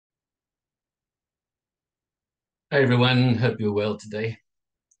Hi everyone, hope you're well today.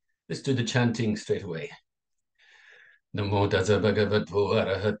 Let's do the chanting straight away. Namo Tassa Bhagavato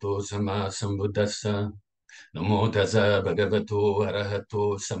Arahato Samma Sambuddhassa. Namo Tassa Bhagavato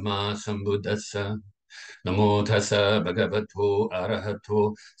Arahato Samma Sambuddhassa. Namo Tassa Bhagavato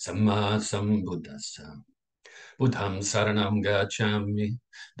Arahato Samma Sambuddhassa. Buddham Saranam Gacchami,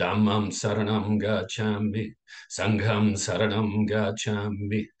 Dhammam Saranam Gacchami, Sangham Saranam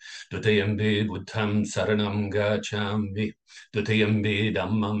Gacchami, Dutayambi Buddham Saranam Gacchami, Dutayambi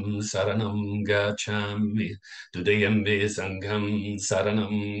Dhammam Saranam Gacchami, Dutayambi Sangham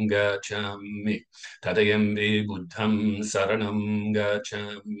Saranam Gacchami, Tadayambi Buddham Saranam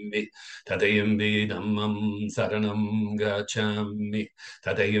Gacchami, Tadayambi Dhammam Saranam Gacchami,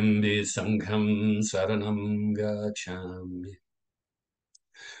 Tadayambi Sangham Saranam Gacchami.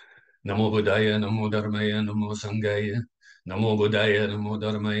 Namo Buddhaya, Namo Dharmaya, Namo Sanghaya. Namo Buddhaya, Namo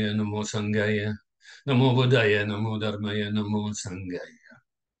Dharmaya, Namo Sanghaya. Namo Buddhaya, Namo Dharmaya, Namo Sanghaya.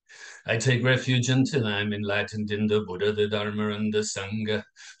 I take refuge until I'm enlightened in the Buddha, the Dharma, and the Sangha.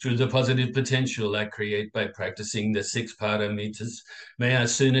 Through the positive potential I create by practicing the 6 paramitas, may I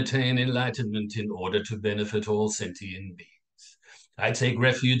soon attain enlightenment in order to benefit all sentient beings. I take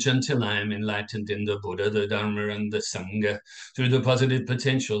refuge until I am enlightened in the Buddha, the Dharma, and the Sangha. Through the positive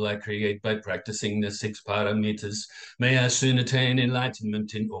potential I create by practicing the 6 paramitas, may I soon attain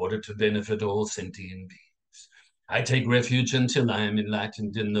enlightenment in order to benefit all sentient beings. I take refuge until I am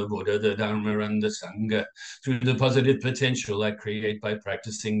enlightened in the Buddha, the Dharma, and the Sangha. Through the positive potential I create by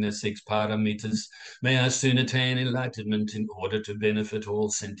practicing the 6 paramitas, may I soon attain enlightenment in order to benefit all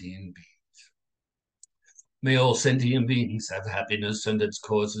sentient beings. May all sentient beings have happiness and its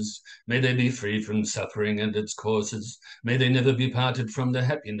causes. May they be free from suffering and its causes. May they never be parted from the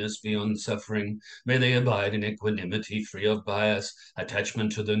happiness beyond suffering. May they abide in equanimity, free of bias,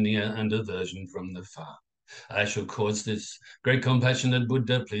 attachment to the near, and aversion from the far. I shall cause this. Great compassionate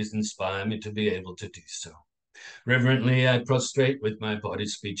Buddha, please inspire me to be able to do so. Reverently, I prostrate with my body,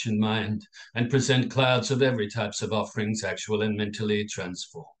 speech, and mind, and present clouds of every types of offerings, actual and mentally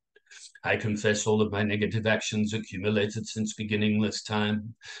transformed. I confess all of my negative actions accumulated since beginningless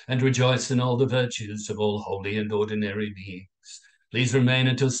time, and rejoice in all the virtues of all holy and ordinary beings. Please remain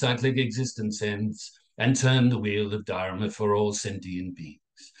until cyclic existence ends, and turn the wheel of Dharma for all sentient beings.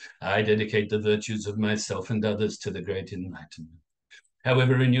 I dedicate the virtues of myself and others to the great enlightenment.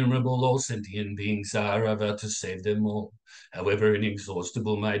 However innumerable all sentient beings are, I vow to save them all. However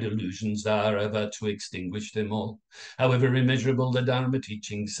inexhaustible my delusions are, I vow to extinguish them all. However immeasurable the Dharma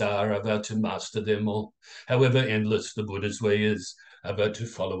teachings are, I vow to master them all. However endless the Buddha's way is, I vow to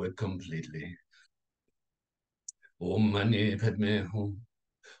follow it completely. Om Mani Padme Hum.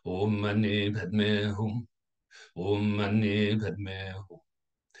 Om Mani Padme Hum. Om Mani Padme Hum.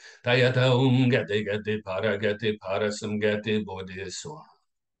 Tayata Gate Gate Para Samgate Bodhisattva.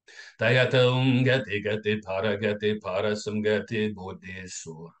 Tayata Gate Gate Para Samgate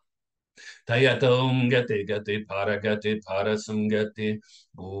Bodhisattva. Tayata Gate Para Samgate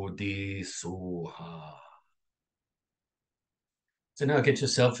Bodhisattva. So now get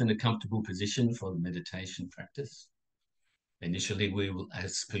yourself in a comfortable position for the meditation practice. Initially, we will,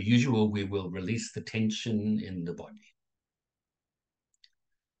 as per usual, we will release the tension in the body.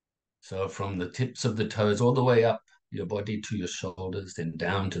 So from the tips of the toes all the way up your body to your shoulders, then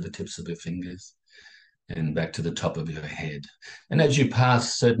down to the tips of your fingers and back to the top of your head. And as you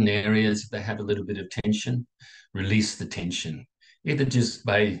pass certain areas, if they have a little bit of tension, release the tension, either just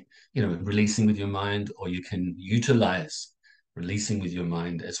by, releasing with your mind, or you can utilize releasing with your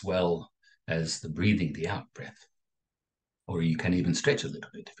mind as well as the breathing, the out breath. Or you can even stretch a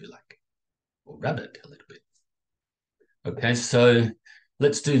little bit if you like, or rub it a little bit. Okay, so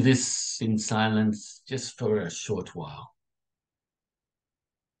let's do this in silence just for a short while.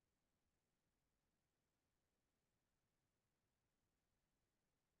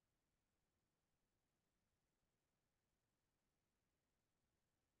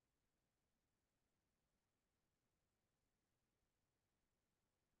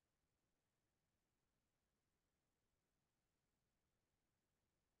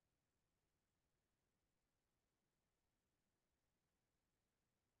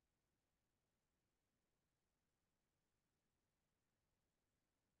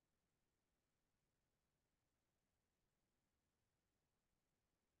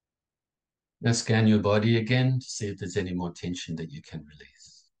 Now scan your body again to see if there's any more tension that you can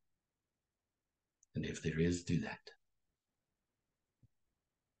release. And if there is, do that.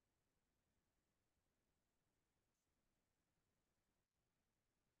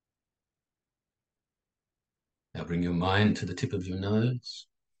 Now bring your mind to the tip of your nose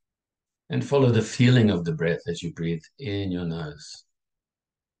And follow the feeling of the breath as you breathe in your nose,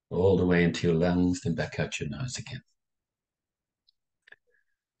 all the way into your lungs, then back out your nose again.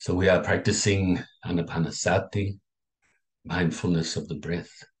 So we are practicing anapanasati, mindfulness of the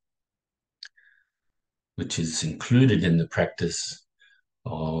breath, which is included in the practice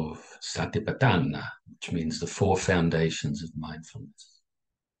of satipatthana, which means the 4 foundations of mindfulness.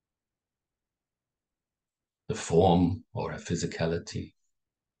 The form, or a physicality.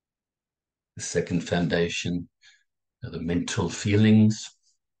 The second foundation are the mental feelings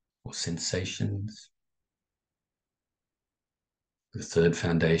or sensations. The third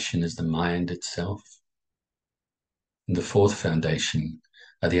foundation is the mind itself. And the fourth foundation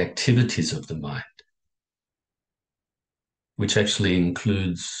are the activities of the mind, which actually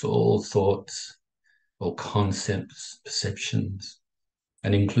includes all thoughts, all concepts, perceptions,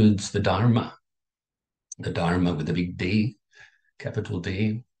 and includes the Dharma with a big D, capital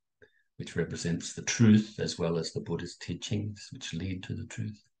D, which represents the truth, as well as the Buddha's teachings, which lead to the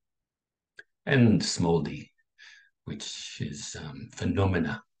truth, and small d, which is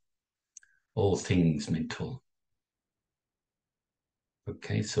phenomena, all things mental.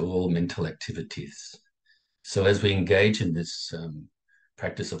 Okay, so all mental activities. So as we engage in this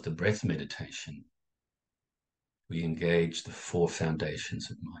practice of the breath meditation, we engage the 4 foundations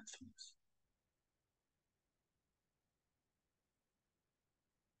of mindfulness.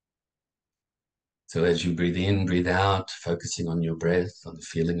 So as you breathe in, breathe out, focusing on your breath, on the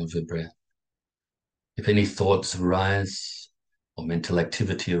feeling of your breath. If any thoughts arise or mental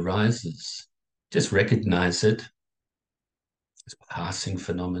activity arises, just recognize it as passing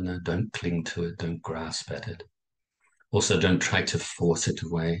phenomena. Don't cling to it, don't grasp at it. Also, don't try to force it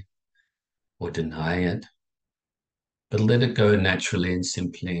away or deny it, but let it go naturally and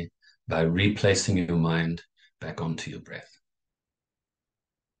simply by replacing your mind back onto your breath.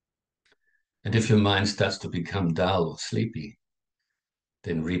 And if your mind starts to become dull or sleepy,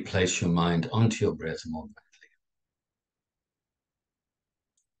 then replace your mind onto your breath more brightly.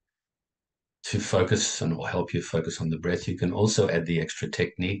 To focus on or help you focus on the breath, you can also add the extra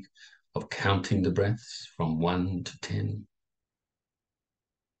technique of counting the breaths from 1 to 10.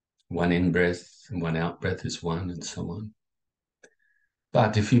 1 in breath and 1 out breath is 1, and so on.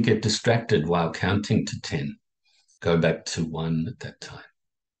 But if you get distracted while counting to 10, go back to 1 at that time.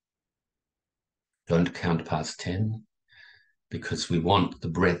 Don't count past 10, because we want the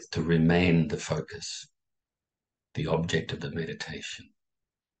breath to remain the focus, the object of the meditation.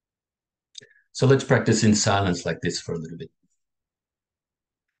 So let's practice in silence like this for a little bit.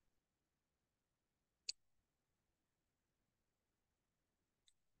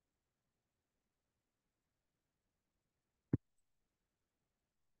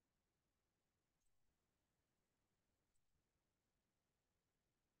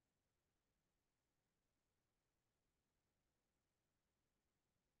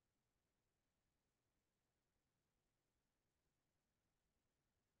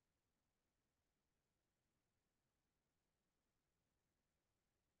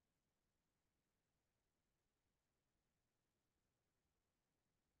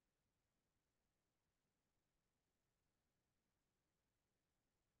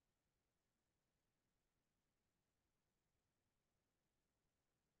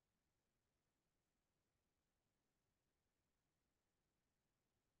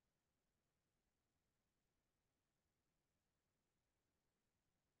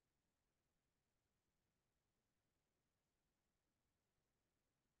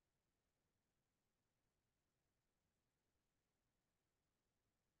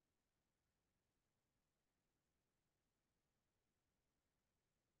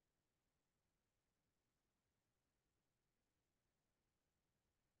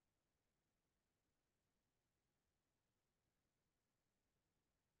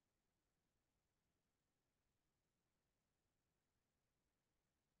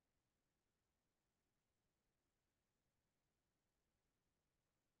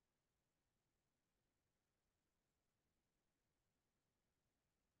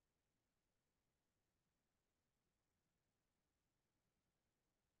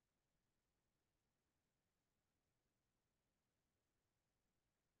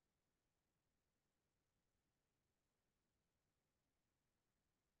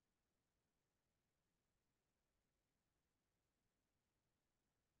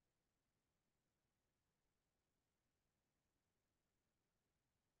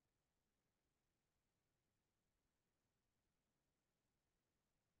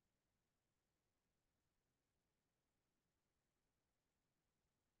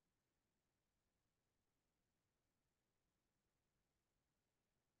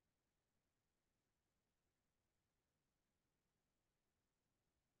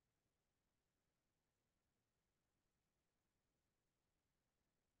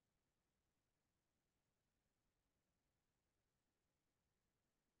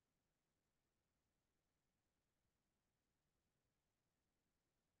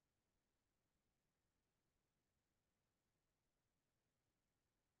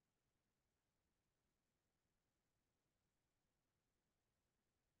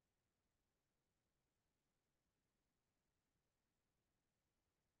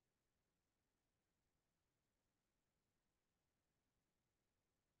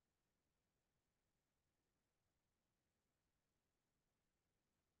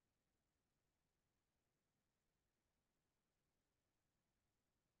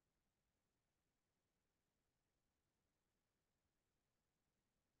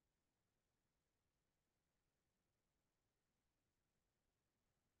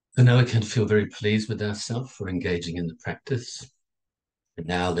 So now we can feel very pleased with ourselves for engaging in the practice. And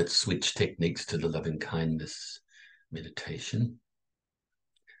now let's switch techniques to the loving kindness meditation.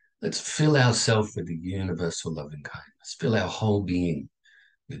 Let's fill ourselves with the universal loving kindness. Fill our whole being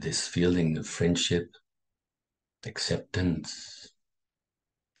with this feeling of friendship, acceptance,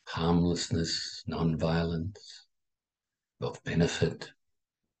 harmlessness, non-violence, of benefit,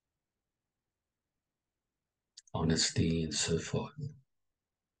 honesty, and so forth.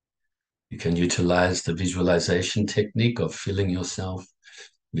 You can utilize the visualization technique of filling yourself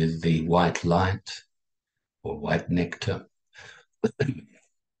with the white light or white nectar.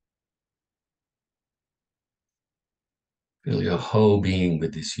 Fill your whole being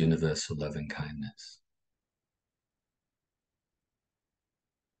with this universal loving kindness.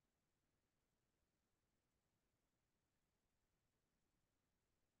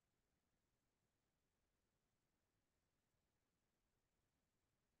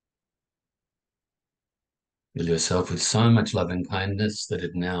 Fill yourself with so much loving kindness that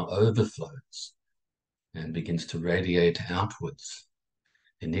it now overflows and begins to radiate outwards,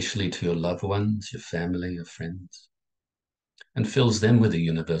 initially to your loved ones, your family, your friends, and fills them with a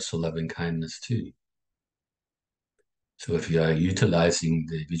universal loving kindness too. So if you are utilizing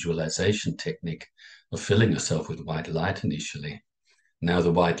the visualization technique of filling yourself with white light initially, now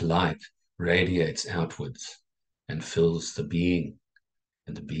the white light radiates outwards and fills the being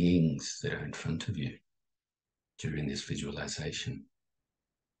and the beings that are in front of you during this visualization.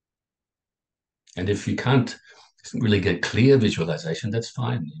 And if you can't really get clear visualization, that's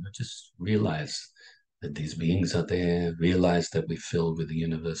fine. Just realize that these beings are there, realize that we're filled with the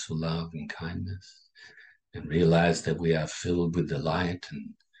universal love and kindness, and realize that we are filled with the light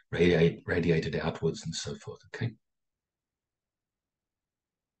and radiated outwards and so forth, okay?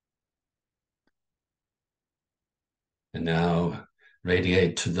 And now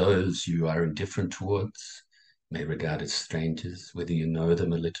radiate to those you are indifferent towards, may regard as strangers, whether you know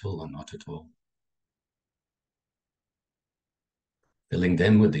them a little or not at all. Filling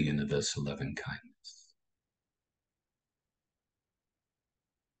them with the universal love and kindness.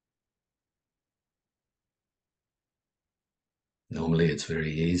 Normally, it's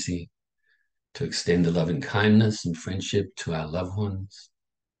very easy to extend the love and kindness and friendship to our loved ones,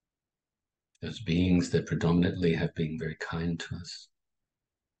 those beings that predominantly have been very kind to us.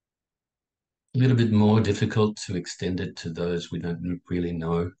 A little bit more difficult to extend it to those we don't really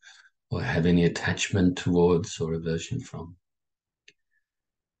know or have any attachment towards or aversion from.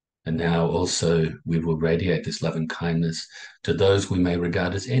 And now also we will radiate this love and kindness to those we may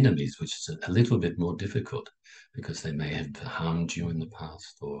regard as enemies, which is a little bit more difficult because they may have harmed you in the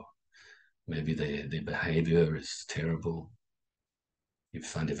past, or maybe their behavior is terrible. You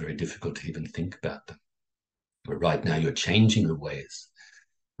find it very difficult to even think about them. But right now you're changing the ways.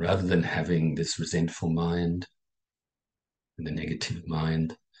 Rather than having this resentful mind and the negative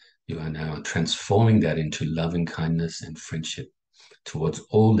mind, you are now transforming that into loving kindness and friendship towards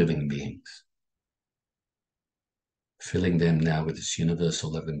all living beings, filling them now with this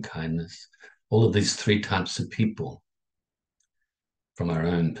universal love and kindness. All of these three types of people, from our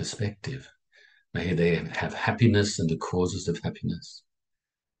own perspective, may they have happiness and the causes of happiness.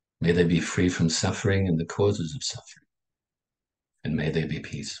 May they be free from suffering and the causes of suffering. And may they be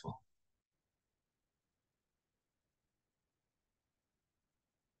peaceful.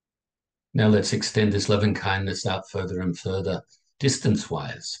 Now let's extend this loving kindness out further and further,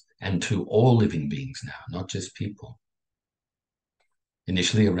 distance-wise, and to all living beings now, not just people.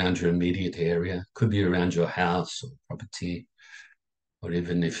 Initially around your immediate area, could be around your house or property, or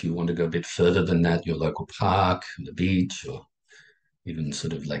even if you want to go a bit further than that, your local park, the beach, or even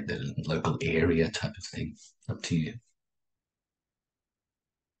sort of like the local area type of thing, up to you.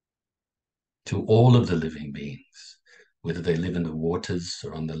 To all of the living beings, whether they live in the waters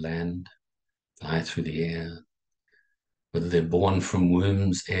or on the land, fly through the air, whether they're born from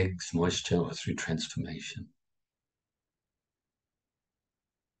wombs, eggs, moisture, or through transformation.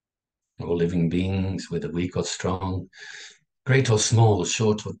 All living beings, whether weak or strong, great or small,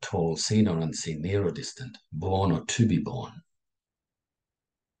 short or tall, seen or unseen, near or distant, born or to be born.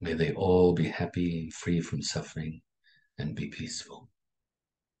 May they all be happy, free from suffering, and be peaceful.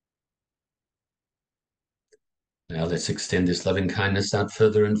 Now let's extend this loving kindness out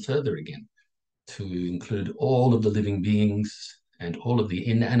further and further again to include all of the living beings and all of the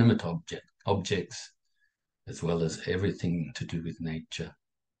inanimate objects, as well as everything to do with nature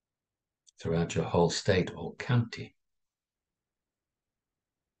throughout your whole state or county.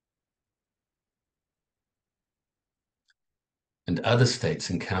 And other states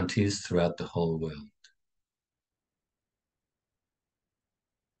and counties throughout the whole world.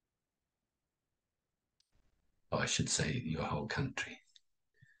 I should say your whole country,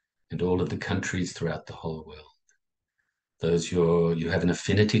 and all of the countries throughout the whole world. Those you have an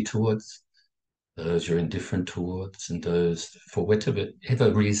affinity towards, those you're indifferent towards, and those, for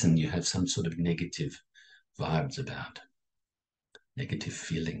whatever reason, you have some sort of negative vibes about, negative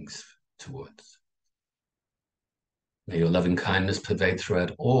feelings towards. May your loving kindness pervade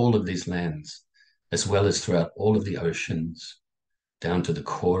throughout all of these lands, as well as throughout all of the oceans, down to the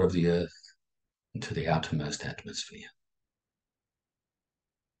core of the earth and to the outermost atmosphere.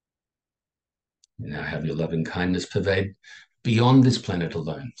 Now have your loving kindness pervade beyond this planet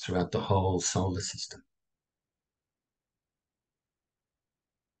alone, throughout the whole solar system,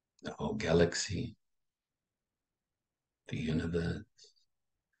 the whole galaxy, the universe,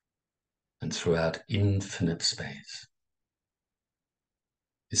 and throughout infinite space.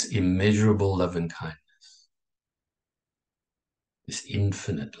 This immeasurable loving kindness, this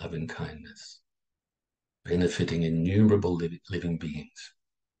infinite loving kindness, benefiting innumerable living beings.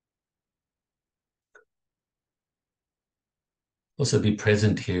 Also be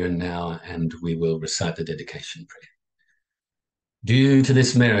present here and now, and we will recite the dedication prayer. Due to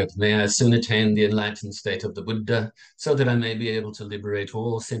this merit, may I soon attain the enlightened state of the Buddha, so that I may be able to liberate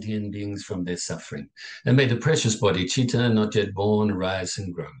all sentient beings from their suffering. And may the precious body, Chitta, not yet born, rise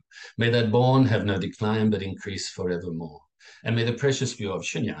and grow. May that born have no decline, but increase forevermore. And may the precious view of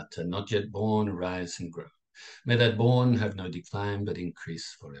Shunyata, not yet born, rise and grow. May that born have no decline, but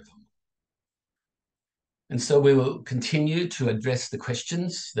increase forevermore. And so we will continue to address the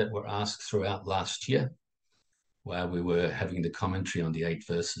questions that were asked throughout last year while we were having the commentary on the 8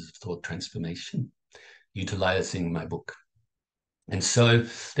 verses of thought transformation, utilizing my book. And so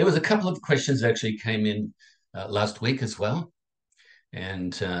there was a couple of questions that actually came in last week as well.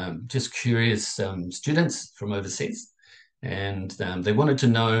 And just curious students from overseas. And they wanted to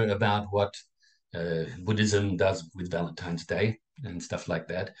know about what Buddhism does with Valentine's Day and stuff like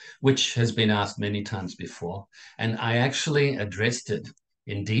that, which has been asked many times before. And I actually addressed it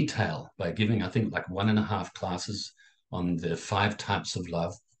in detail by giving, I think, like 1.5 classes on the 5 types of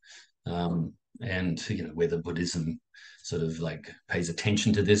love, and whether Buddhism sort of like pays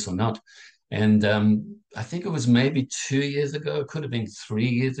attention to this or not. And I think it was maybe 2 years ago, it could have been 3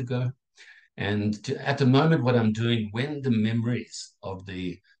 years ago. And at the moment, what I'm doing, when the memories of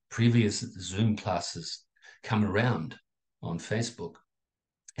the previous Zoom classes come around on Facebook,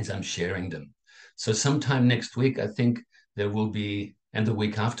 is I'm sharing them. So sometime next week, I think there will be, and the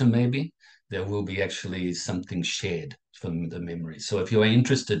week after maybe, there will be actually something shared from the memory. So if you are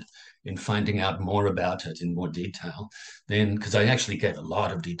interested in finding out more about it in more detail, then, because I actually gave a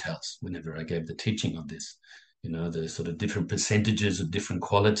lot of details whenever I gave the teaching on this, the sort of different percentages of different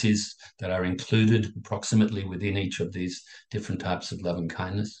qualities that are included approximately within each of these different types of love and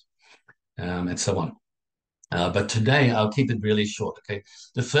kindness, and so on. But today I'll keep it really short, okay?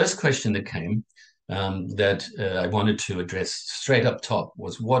 The first question that came that I wanted to address straight up top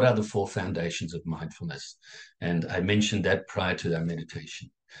was, what are the 4 foundations of mindfulness? And I mentioned that prior to our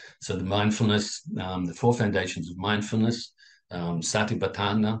meditation. So the mindfulness, the 4 foundations of mindfulness,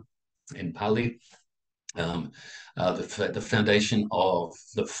 Satipatthana in Pali, the foundation of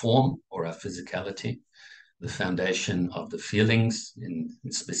the form or our physicality, the foundation of the feelings,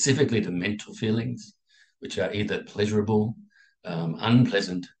 specifically the mental feelings, which are either pleasurable,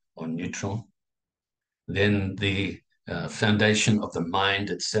 unpleasant, or neutral. Then the foundation of the mind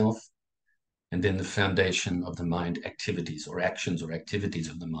itself, and then the foundation of the mind activities or actions or activities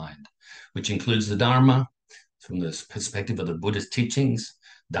of the mind, which includes the Dharma from the perspective of the Buddhist teachings,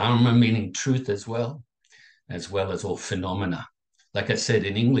 Dharma meaning truth as well as all phenomena. Like I said,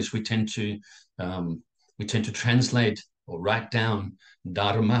 in English, we tend to translate or write down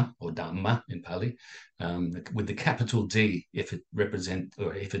Dharma or Dhamma in Pali with the capital D if it represents,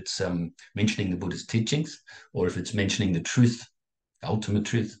 or if it's mentioning the Buddhist teachings, or if it's mentioning the truth, ultimate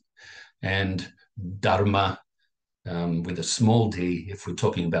truth, and Dharma with a small d if we're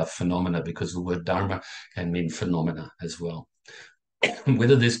talking about phenomena, because the word Dharma can mean phenomena as well.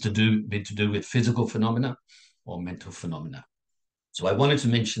 Whether this be to do with physical phenomena or mental phenomena. So I wanted to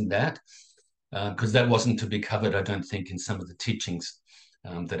mention that because that wasn't to be covered, I don't think, in some of the teachings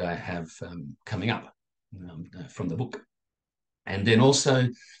that I have coming up from the book. And then also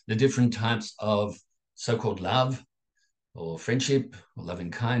the different types of so-called love or friendship or loving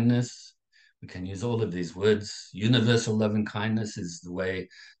kindness. We can use all of these words. Universal loving kindness is the way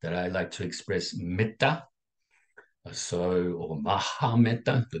that I like to express metta. Or maha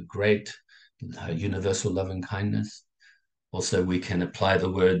metta, the great universal loving kindness. Also, we can apply the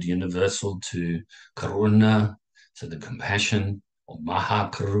word universal to karuna, so the compassion, or maha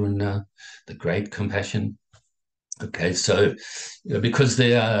karuna, the great compassion. Okay, so because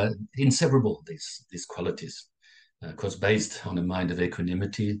they are inseparable, these qualities, of course, based on a mind of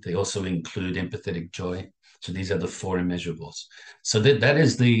equanimity, they also include empathetic joy. So these are the four immeasurables. So that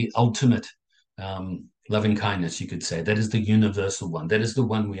is the ultimate loving kindness, you could say. That is the universal one. That is the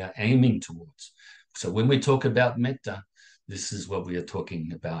one we are aiming towards. So when we talk about metta, this is what we are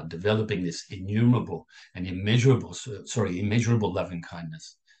talking about, developing this immeasurable loving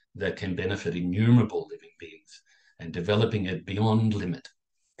kindness that can benefit innumerable living beings, and developing it beyond limit,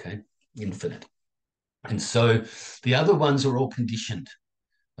 okay, infinite. And so the other ones are all conditioned,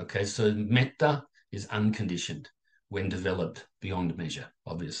 okay? So metta is unconditioned when developed beyond measure,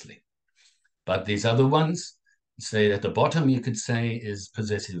 obviously. But these other ones, say at the bottom, you could say is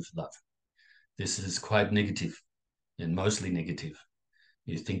possessive love. This is quite negative and mostly negative.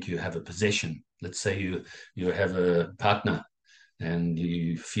 You think you have a possession. Let's say you have a partner and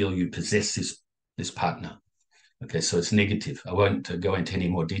you feel you possess this partner. Okay, so it's negative. I won't go into any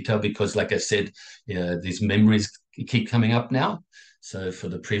more detail because, like I said, these memories keep coming up now. So for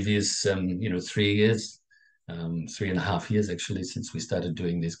the previous, 3 years, 3.5 years actually, since we started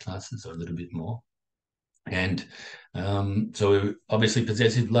doing these classes, or a little bit more. And so obviously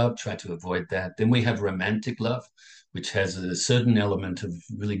possessive love, try to avoid that. Then we have romantic love, which has a certain element of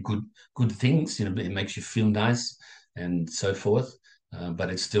really good things. It makes you feel nice and so forth. But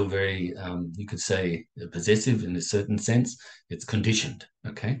it's still very, you could say, possessive in a certain sense. It's conditioned,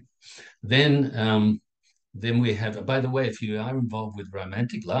 okay? Then we have, by the way, if you are involved with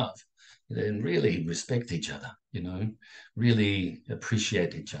romantic love, then really respect each other, really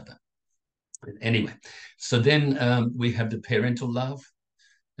appreciate each other. Anyway, so then we have the parental love,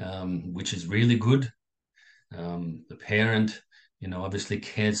 which is really good. The parent, obviously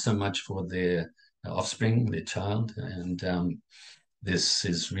cares so much for their offspring, their child, and this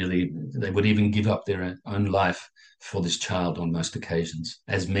is really, they would even give up their own life for this child on most occasions,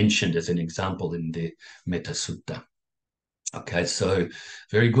 as mentioned as an example in the Metta Sutta. Okay, so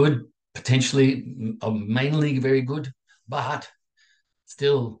very good, potentially, mainly very good, but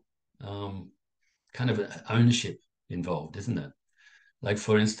still kind of ownership involved, isn't it? Like,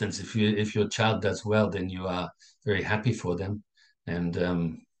 for instance, if your child does well, then you are very happy for them, and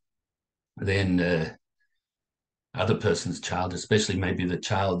then other person's child, especially maybe the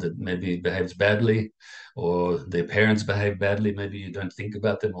child that maybe behaves badly, or their parents behave badly, maybe you don't think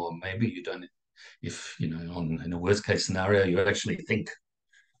about them, or maybe you don't. If in a worst case scenario, you actually think,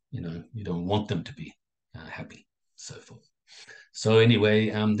 you don't want them to be happy, so forth. So anyway,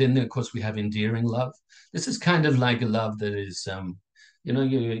 then of course we have endearing love. This is kind of like a love that is,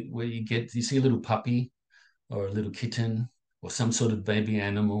 where you see a little puppy or a little kitten or some sort of baby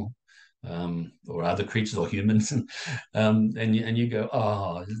animal, or other creatures or humans, and you go,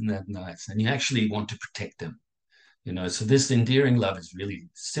 oh, isn't that nice? And you actually want to protect them. So this endearing love is really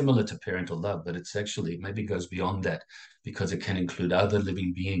similar to parental love, but it's actually maybe goes beyond that because it can include other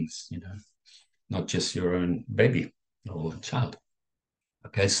living beings, not just your own baby or child.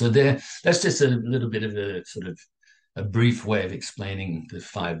 Okay, so that's just a little bit of a sort of a brief way of explaining the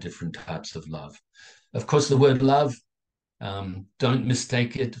 5 different types of love. Of course, the word love, don't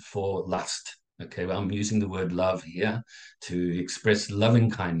mistake it for lust. Okay, well, I'm using the word love here to express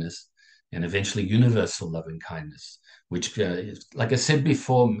loving kindness and eventually universal loving kindness, which, like I said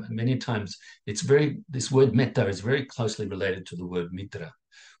before many times, this word metta is very closely related to the word mitra,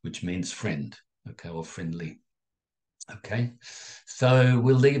 which means friend, okay, or friendly. Okay, so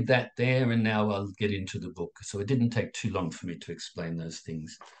we'll leave that there, and now I'll get into the book. So it didn't take too long for me to explain those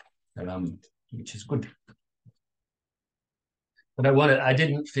things, which is good. But I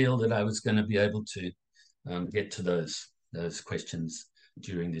didn't feel that I was going to be able to get to those questions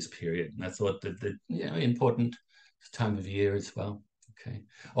during this period, and I thought that the important time of year as well. Okay.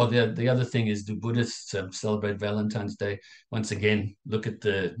 Oh, the other thing is, do Buddhists celebrate Valentine's Day? Once again, look at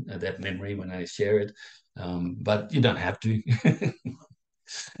that memory when I share it, but you don't have to.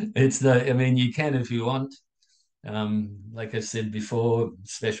 You can if you want. Like I said before,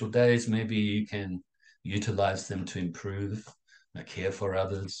 special days, maybe you can utilize them to improve, care for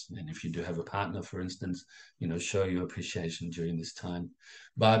others. And if you do have a partner, for instance, show your appreciation during this time.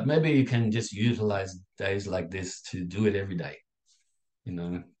 But maybe you can just utilize days like this to do it every day.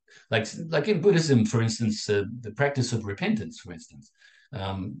 Like in Buddhism, for instance, the practice of repentance, for instance.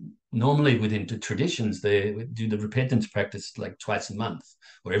 Normally within the traditions, they do the repentance practice like twice a month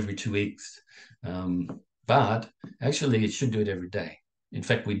or every 2 weeks. But actually, it should do it every day. In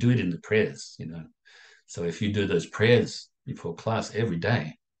fact, we do it in the prayers, So if you do those prayers before class every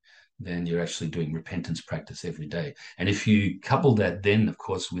day, then you're actually doing repentance practice every day. And if you couple that then, of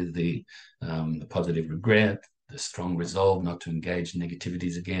course, with the positive regret, the strong resolve not to engage in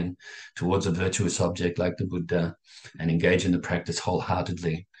negativities again, towards a virtuous object like the Buddha, and engage in the practice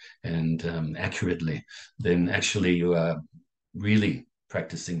wholeheartedly and accurately, then actually you are really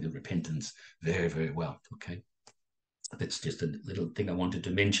practicing the repentance very, very well. Okay. That's just a little thing I wanted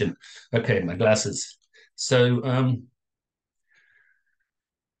to mention. Okay, my glasses. So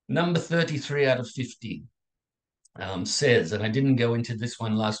number 33 out of 50 says, and I didn't go into this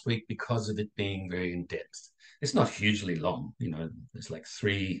one last week because of it being very in-depth. It's not hugely long, you know, there's like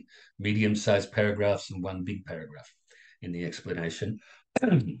 3 medium-sized paragraphs and 1 big paragraph in the explanation.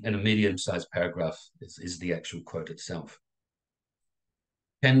 And a medium-sized paragraph is the actual quote itself.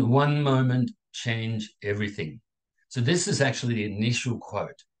 Can one moment change everything? So this is actually the initial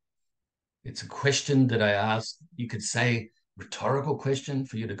quote. It's a question that I asked, you could say rhetorical question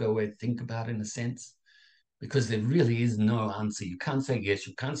for you to go away and think about in a sense, because there really is no answer. You can't say yes,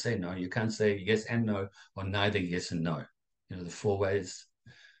 you can't say no, you can't say yes and no, or neither yes and no. You know, the 4 ways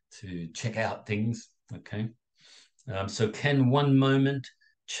to check out things, okay? So can one moment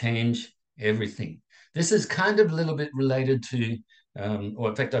change everything? This is kind of a little bit related to, or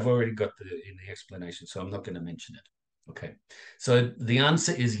in fact, I've already got in the explanation, so I'm not going to mention it. Okay, so the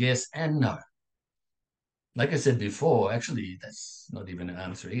answer is yes and no. Like I said before, actually, that's not even an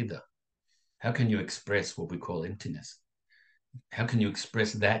answer either. How can you express what we call emptiness? How can you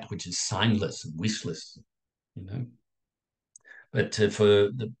express that which is signless and wishless, you know? But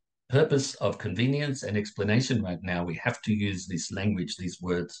for the purpose of convenience and explanation right now, we have to use this language, these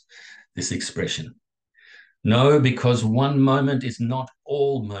words, this expression. No, because one moment is not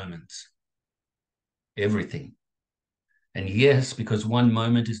all moments, everything. And yes, because one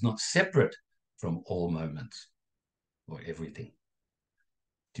moment is not separate from all moments or everything.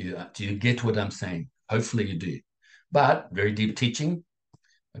 Do you get what I'm saying? Hopefully you do. But very deep teaching,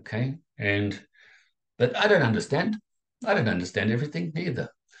 okay? But I don't understand. I don't understand everything either,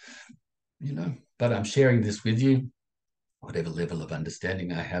 you know? But I'm sharing this with you. Whatever level of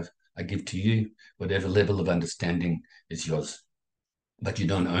understanding I have, I give to you. Whatever level of understanding is yours. But you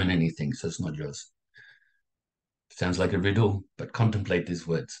don't own anything, so it's not yours. Sounds like a riddle, but contemplate these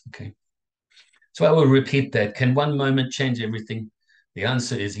words, okay? So I will repeat that. Can one moment change everything? The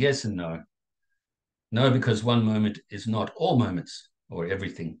answer is yes and no. No, because one moment is not all moments or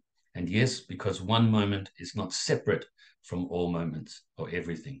everything. And yes, because one moment is not separate from all moments or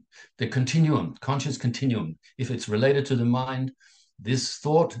everything. The continuum, conscious continuum, if it's related to the mind, this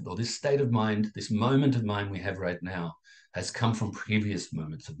thought or this state of mind, this moment of mind we have right now has come from previous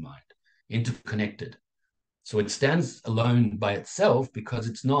moments of mind, interconnected. So it stands alone by itself because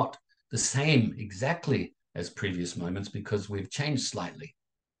it's not the same exactly as previous moments because we've changed slightly.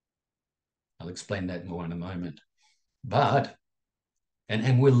 I'll explain that more in a moment. But,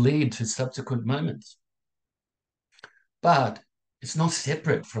 and will lead to subsequent moments. But it's not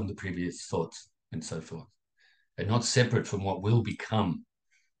separate from the previous thoughts and so forth. They're not separate from what will become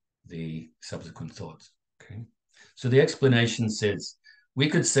the subsequent thoughts. Okay. So the explanation says, we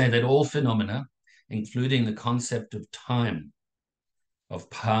could say that all phenomena, including the concept of time, of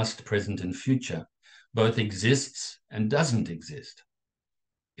past, present, and future, both exists and doesn't exist.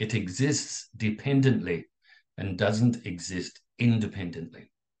 It exists dependently and doesn't exist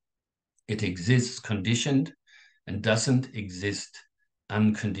independently. It exists conditioned and doesn't exist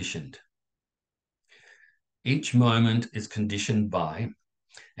unconditioned. Each moment is conditioned by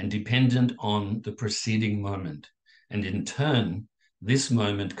and dependent on the preceding moment, and in turn, this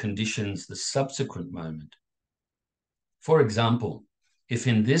moment conditions the subsequent moment. For example, if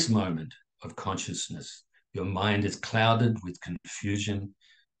in this moment of consciousness, your mind is clouded with confusion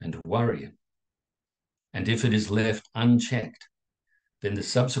and worry, and if it is left unchecked, then the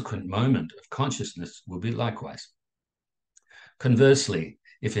subsequent moment of consciousness will be likewise. Conversely,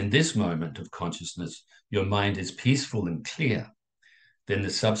 if in this moment of consciousness your mind is peaceful and clear, then the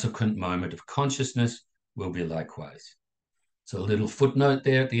subsequent moment of consciousness will be likewise. So a little footnote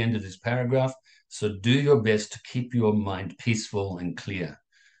there at the end of this paragraph. So do your best to keep your mind peaceful and clear.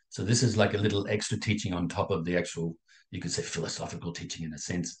 So this is like a little extra teaching on top of the actual, you could say philosophical teaching in a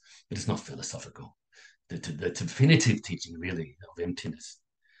sense, but it's not philosophical. The definitive teaching really of emptiness.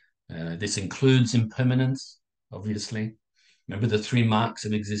 This includes impermanence, obviously. Remember the 3 marks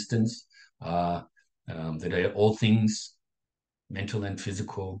of existence are that are all things, mental and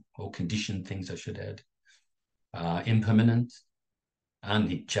physical, all conditioned things, I should add. Impermanence,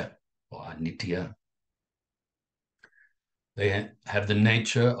 anicca or anitya. They have the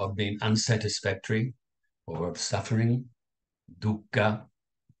nature of being unsatisfactory or of suffering, dukkha,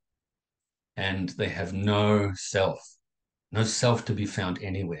 and they have no self to be found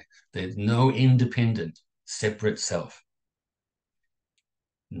anywhere. There's no independent separate self.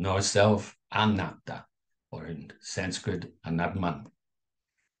 No self, anatta, or in Sanskrit, anatman.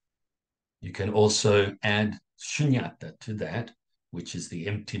 You can also add shunyata to that, which is the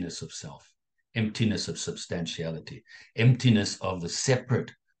emptiness of self, emptiness of substantiality, emptiness of the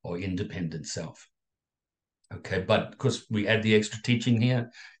separate or independent self. Okay, but because we add the extra teaching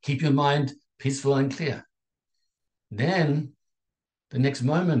here, keep your mind peaceful and clear. Then the next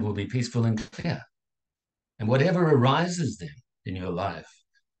moment will be peaceful and clear. And whatever arises then in your life,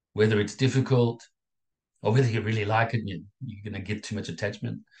 whether it's difficult or whether you really like it and you're going to get too much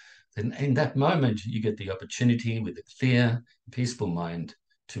attachment, then in that moment, you get the opportunity with a clear, peaceful mind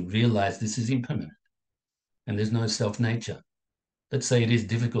to realize this is impermanent and there's no self-nature. Let's say it is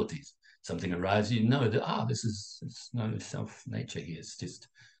difficulties. Something arises, you know that, it's no self-nature here. It's just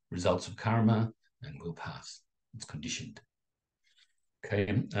results of karma and will pass. It's conditioned. Okay,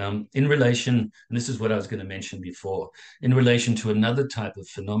 in relation, and this is what I was going to mention before, in relation to another type of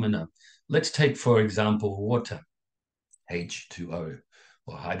phenomena, let's take, for example, water, H2O,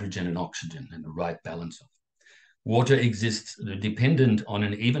 or hydrogen and oxygen, and the right balance of water exists dependent on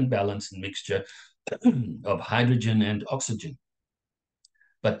an even balance and mixture of hydrogen and oxygen,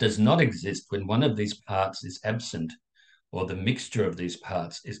 but does not exist when one of these parts is absent or the mixture of these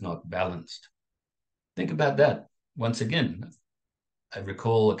parts is not balanced. Think about that. Once again, I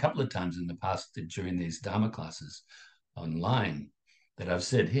recall a couple of times in the past during these Dharma classes online that I've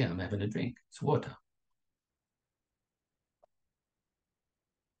said, here, I'm having a drink. It's water.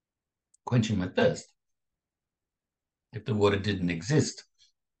 Quenching my thirst. If the water didn't exist,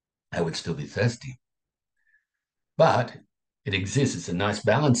 I would still be thirsty. But it exists. It's a nice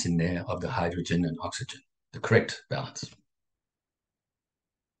balance in there of the hydrogen and oxygen, the correct balance.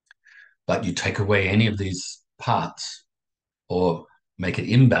 But you take away any of these parts or make it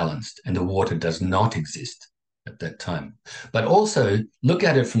imbalanced, and the water does not exist at that time. But also look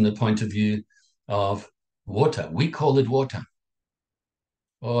at it from the point of view of water. We call it water.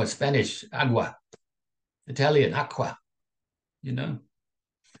 Or Spanish, agua. Italian, aqua. You know,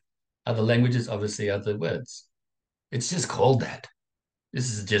 other languages, obviously, other words. It's just called that.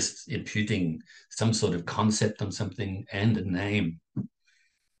 This is just imputing some sort of concept on something and a name.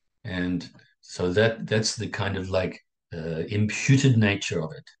 And so that's the kind of like imputed nature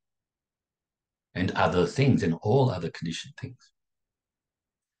of it. And other things and all other conditioned things.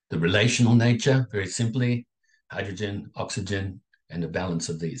 The relational nature, very simply, hydrogen, oxygen, and a balance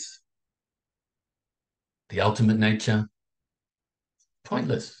of these. The ultimate nature,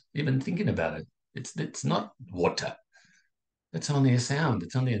 pointless, even thinking about it. It's not water. It's only a sound.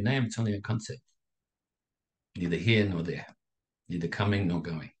 It's only a name. It's only a concept. Neither here nor there. Neither coming nor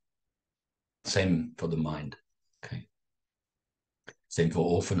going. Same for the mind. Okay. Same for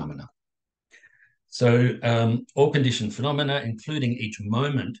all phenomena. So all conditioned phenomena, including each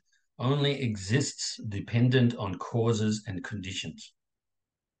moment, only exists dependent on causes and conditions,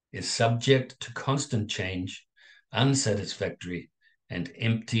 is subject to constant change, unsatisfactory, and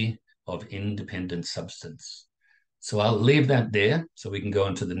empty of independent substance. So I'll leave that there so we can go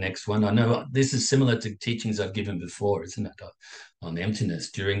on to the next one. I know this is similar to teachings I've given before, isn't it? On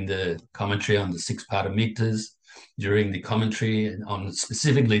emptiness, during the commentary on the 6 paramitas, during the commentary on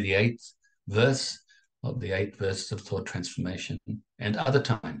specifically the 8th verse of the 8th verse of thought transformation, and other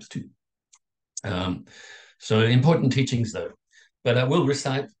times too. So important teachings though. But I will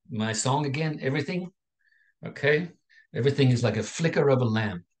recite my song again, everything. Okay? Everything is like a flicker of a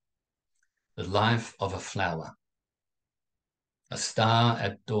lamp, the life of a flower, a star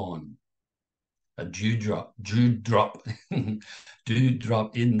at dawn, a dewdrop in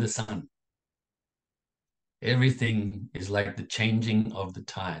the sun. Everything is like the changing of the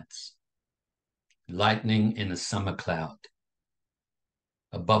tides, lightning in a summer cloud,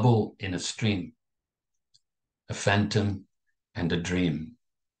 a bubble in a stream, a phantom and a dream.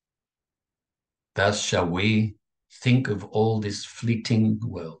 Thus shall we think of all this fleeting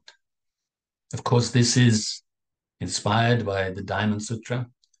world. Of course, this is inspired by the Diamond Sutra,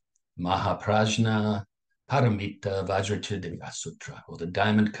 Mahaprajna Paramita Vajradeva Sutra, or the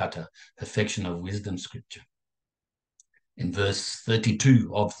Diamond Cutter, Perfection of Wisdom Scripture, in verse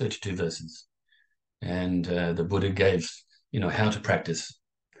 32 of 32 verses. And the Buddha gave, how to practice.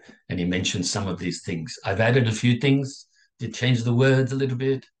 And he mentioned some of these things. I've added a few things, did change the words a little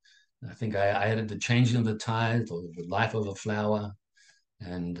bit. I think I added the changing of the tide or the life of a flower.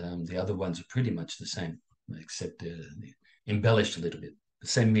 And the other ones are pretty much the same, except they're embellished a little bit. The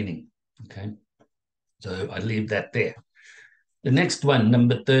same meaning, okay? So I leave that there. The next one,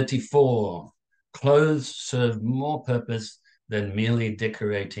 number 34. Clothes serve more purpose than merely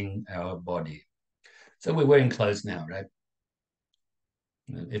decorating our body. So we're wearing clothes now, right?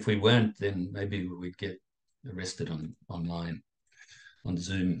 If we weren't, then maybe we'd get arrested online, on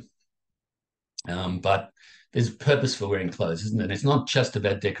Zoom. But there's purpose for wearing clothes, isn't it? It's not just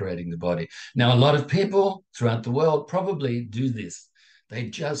about decorating the body. Now, a lot of people throughout the world probably do this. They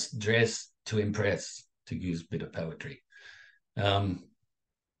just dress to impress, to use a bit of poetry.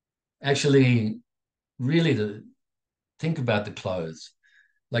 Actually, really, to think about the clothes.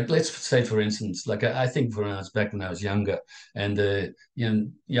 Like, let's say, for instance, like I think when I was younger, and the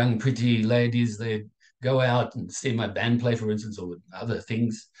young pretty ladies, they'd go out and see my band play, for instance, or other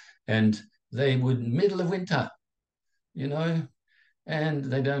things, and they would middle of winter, you know, and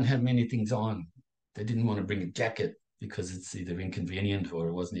they don't have many things on. They didn't want to bring a jacket because it's either inconvenient or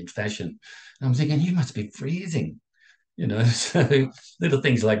it wasn't in fashion. And I'm thinking, you must be freezing, so little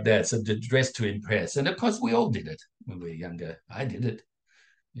things like that. So to dress to impress. And of course, we all did it when we were younger. I did it.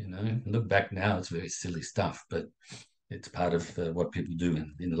 Look back now, it's very silly stuff, but it's part of what people do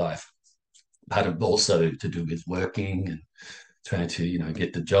in life. Part of also to do with working and trying to,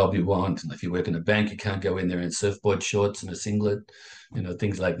 get the job you want. And if you work in a bank, you can't go in there in surfboard shorts and a singlet,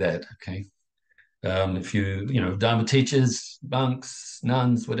 things like that. Okay. If Dharma teachers, monks,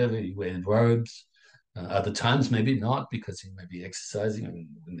 nuns, whatever, you wear robes. Other times, maybe not, because you may be exercising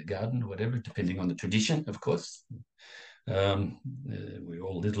in the garden or whatever, depending on the tradition, of course. We're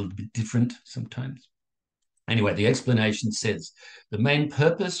all a little bit different sometimes. Anyway, the explanation says, the main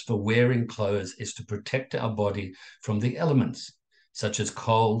purpose for wearing clothes is to protect our body from the elements, such as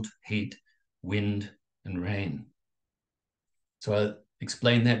cold, heat, wind, and rain. So I'll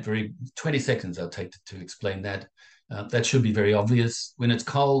explain that 20 seconds I'll take to explain that. That should be very obvious. When it's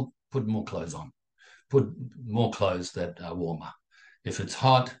cold, put more clothes on. Put more clothes that are warmer. If it's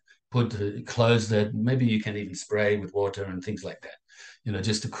hot, put clothes that maybe you can even spray with water and things like that,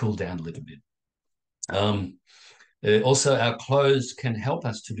 just to cool down a little bit. Also, our clothes can help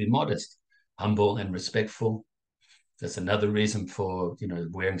us to be modest, humble, and respectful. That's another reason for,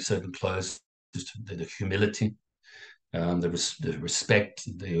 wearing certain clothes, just the humility, the respect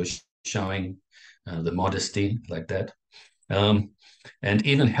that you're showing, the modesty, like that. And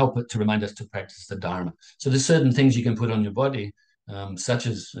even help it to remind us to practice the Dharma. So there's certain things you can put on your body, such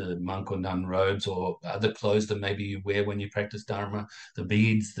as monk or nun robes or other clothes that maybe you wear when you practice Dharma, the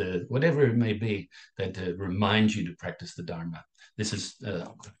beads, whatever it may be, that remind you to practice the Dharma. This is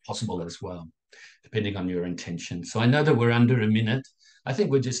possible as well, depending on your intention. So I know that we're under a minute. I think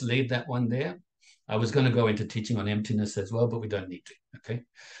we'll just leave that one there. I was going to go into teaching on emptiness as well, but we don't need to, okay?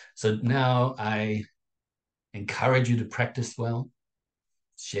 So now I encourage you to practice well,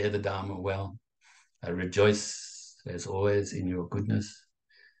 share the Dharma well. I rejoice, as always, in your goodness,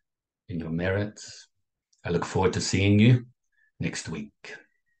 in your merits. I look forward to seeing you next week.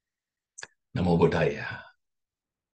 Namo Buddhaya.